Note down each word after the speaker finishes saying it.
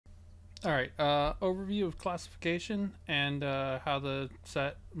All right, overview of classification and how to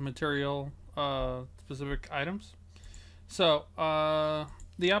set material specific items. So,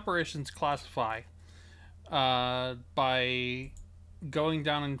 the operations classify by going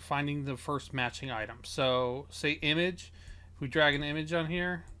down and finding the first matching item. So, say image, if we drag an image on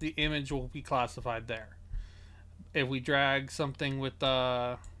here, the image will be classified there. If we drag something with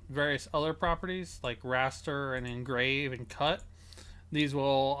various other properties like raster and engrave and cut, these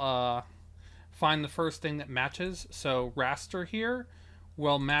will find the first thing that matches. So raster here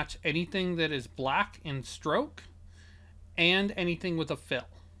will match anything that is black in stroke and anything with a fill.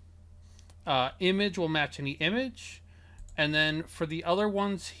 Image will match any image. And then for the other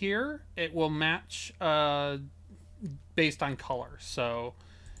ones here, it will match based on color. So,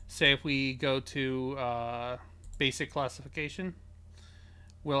 say if we go to basic classification,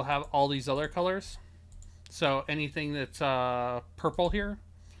 we'll have all these other colors. So, anything that's purple here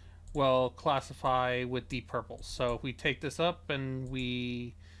will classify with the purples. So if we take this up and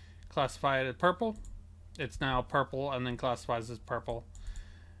we classify it as purple, it's now purple and then classifies as purple.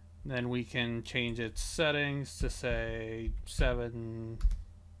 Then we can change its settings to say 7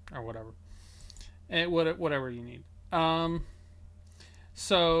 or whatever. And whatever you need.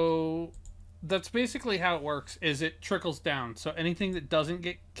 So that's basically how it works. Is it trickles down. So anything that doesn't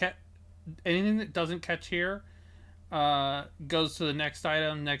catch here goes to the next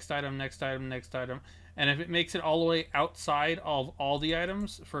item, next item, next item, next item. And if it makes it all the way outside of all the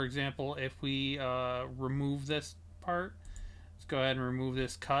items, for example, if we remove this part, let's go ahead and remove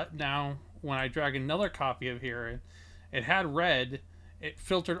this cut. Now, when I drag another copy of here, it had red, it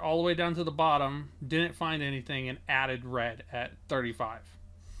filtered all the way down to the bottom, didn't find anything, and added red at 35.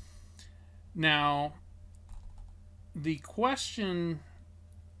 Now, the question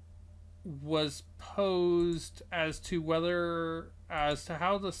was posed as to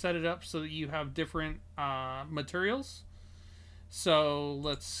how to set it up so that you have different materials. So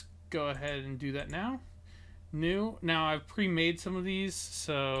let's go ahead and do that now. New. Now I've pre-made some of these.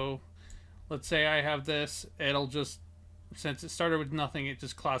 So let's say I have this. It'll just, since it started with nothing, it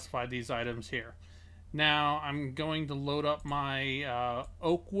just classified these items here. Now I'm going to load up my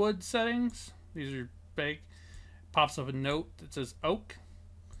oak wood settings. These are big. Pops up a note that says oak.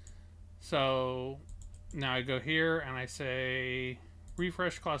 So now I go here and I say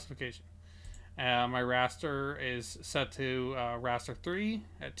refresh classification. My raster is set to raster 3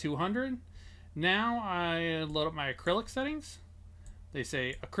 at 200. Now I load up my acrylic settings. They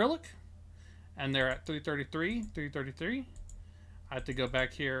say acrylic and they're at 333, 333. I have to go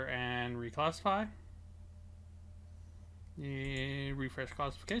back here and reclassify. Refresh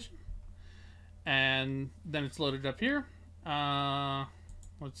classification. And then it's loaded up here.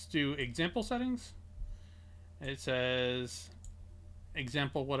 Let's do example settings. It says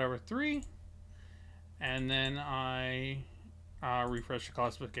example whatever 3. And then I refresh the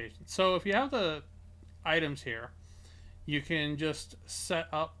classification. So if you have the items here, you can just set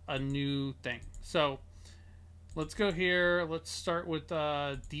up a new thing. So let's go here. Let's start with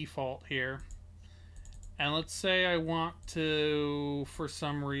default here. And let's say I want to, for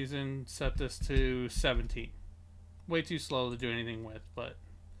some reason, set this to 17. Way too slow to do anything with, but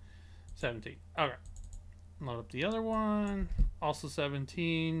 17. Okay. Load up the other one. Also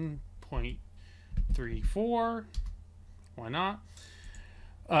 17.34. Why not?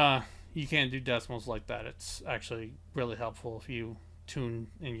 You can't do decimals like that. It's actually really helpful if you tune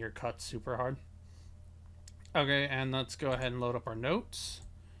in your cuts super hard. Okay, and let's go ahead and load up our notes.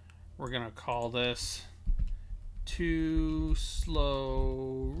 We're going to call this too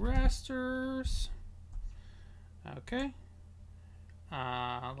slow rasters. Okay.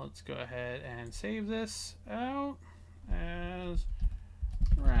 Let's go ahead and save this out as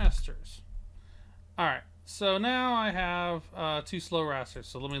rasters. Alright, so now I have two slow rasters.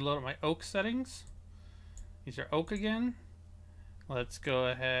 So let me load up my oak settings. These are oak again. Let's go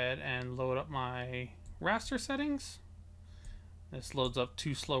ahead and load up my raster settings. This loads up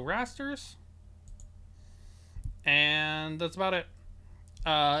two slow rasters. And that's about it.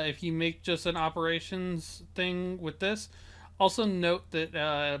 If you make just an operations thing with this, also note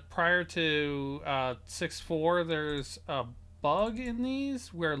that prior to 6.4, there's a bug in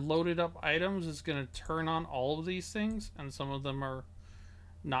these where loaded up items is going to turn on all of these things, and some of them are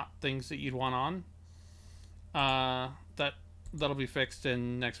not things that you'd want on. That'll be fixed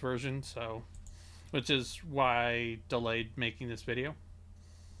in next version, so which is why I delayed making this video.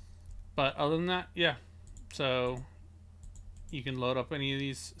 But other than that, yeah. So you can load up any of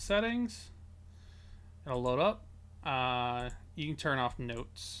these settings. It'll load up. You can turn off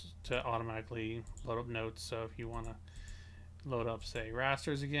notes to automatically load up notes. So if you want to load up, say,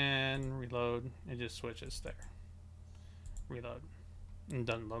 rasters again, reload, it just switches there. Reload. And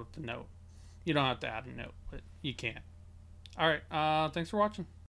doesn't load up the note. You don't have to add a note, but you can. Alright, thanks for watching.